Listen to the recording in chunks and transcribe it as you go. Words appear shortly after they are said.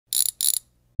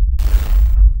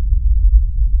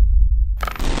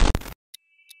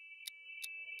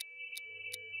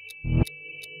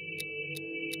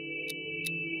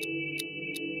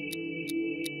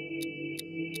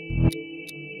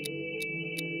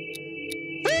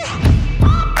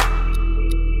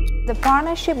The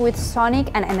partnership with Sonic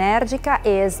and Energica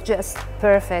is just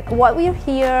perfect. What we're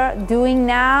here doing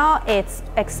now, it's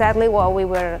exactly what we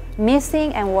were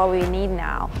missing and what we need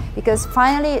now. Because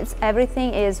finally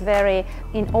everything is very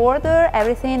in order,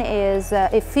 everything is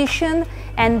efficient,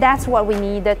 and that's what we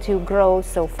need to grow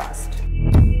so fast.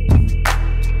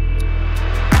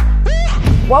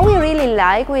 What we really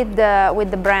like with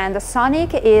the brand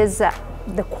Sonic is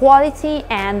the quality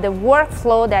and the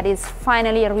workflow that is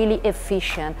finally really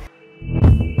efficient.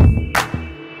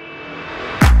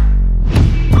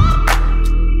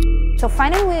 So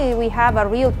finally we have a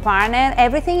real partner.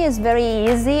 Everything is very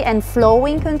easy and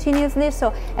flowing continuously,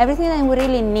 so everything that we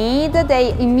really need,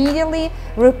 they immediately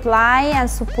reply and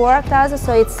support us,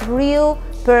 so it's real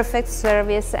perfect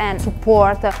service and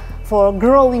support for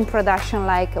growing production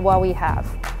like what we have.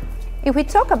 If we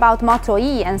talk about Moto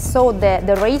E and so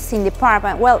the racing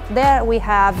department, well, there we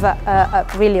have a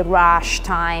really rush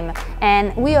time,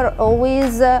 and we are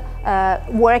always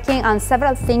working on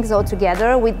several things all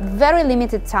together with very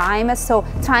limited time, so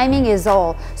timing is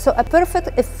all. So a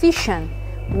perfect, efficient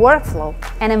workflow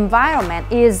and environment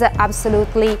is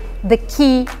absolutely the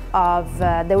key of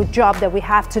the job that we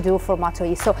have to do for Moto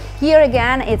E. So here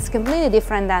again, it's completely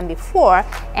different than before,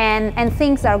 and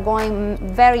things are going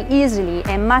very easily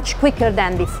and much quicker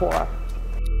than before.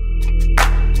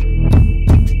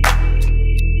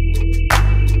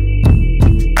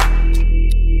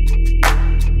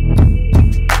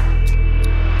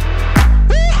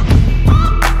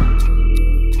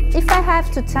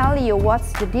 To tell you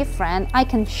what's the difference, I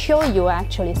can show you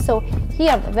actually. So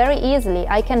here very easily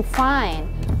I can find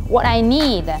what I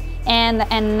need, and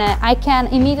I can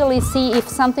immediately see if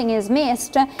something is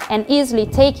missed and easily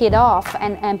take it off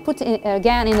and put it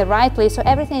again in the right place. So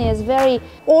everything is very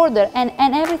ordered and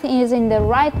everything is in the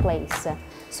right place.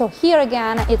 So here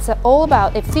again, it's all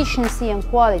about efficiency and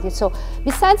quality. So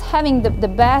besides having the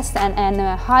best and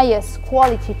highest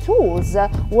quality tools,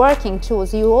 working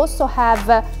tools, you also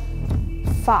have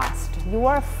fast. You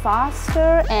are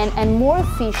faster and more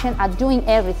efficient at doing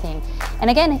everything. And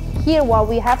again, here what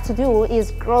we have to do is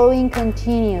growing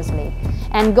continuously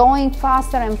and going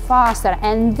faster and faster,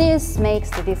 and this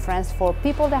makes the difference for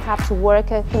people that have to work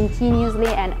continuously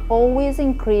and always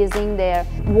increasing their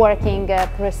working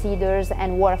procedures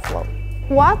and workflow.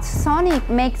 What Sonic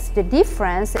makes the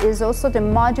difference is also the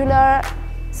modular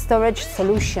storage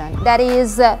solution. That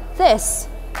is this.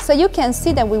 So you can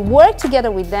see that we work together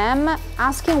with them,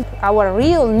 asking our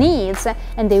real needs,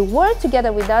 and they work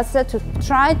together with us to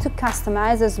try to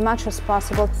customize as much as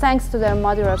possible thanks to their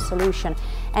modular solution.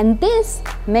 And this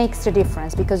makes the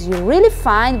difference because you really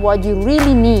find what you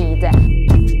really need.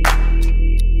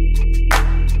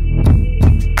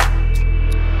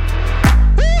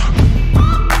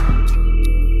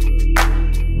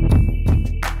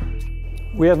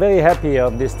 We are very happy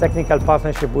of this technical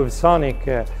partnership with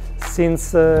Sonic.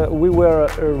 Since we were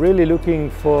really looking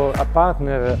for a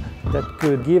partner that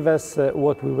could give us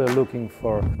what we were looking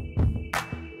for.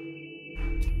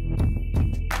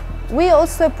 We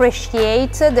also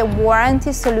appreciate the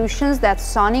warranty solutions that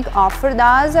Sonic offered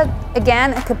us,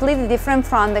 again completely different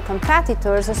from the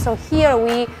competitors, so here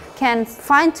we can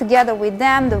find together with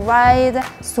them the right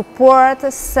support,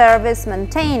 service,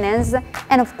 maintenance,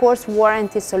 and of course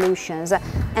warranty solutions.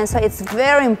 And so it's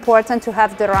very important to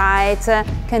have the right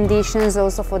conditions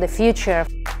also for the future.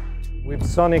 With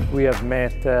Sonic we have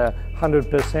met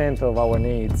 100% of our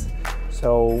needs.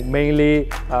 So mainly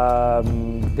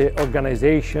the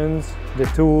organizations, the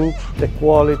tool, the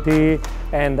quality,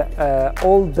 and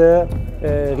all the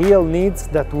real needs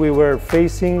that we were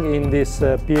facing in this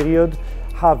period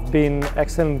have been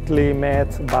excellently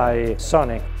met by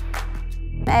Sonic.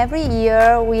 Every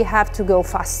year we have to go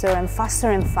faster and faster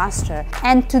and faster.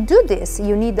 And to do this,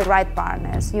 you need the right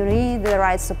partners, you need the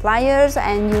right suppliers,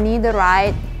 and you need the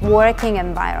right working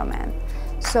environment.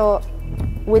 So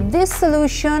with this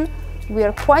solution, we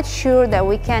are quite sure that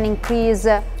we can increase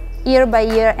year by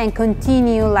year and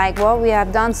continue like what we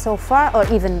have done so far, or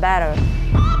even better.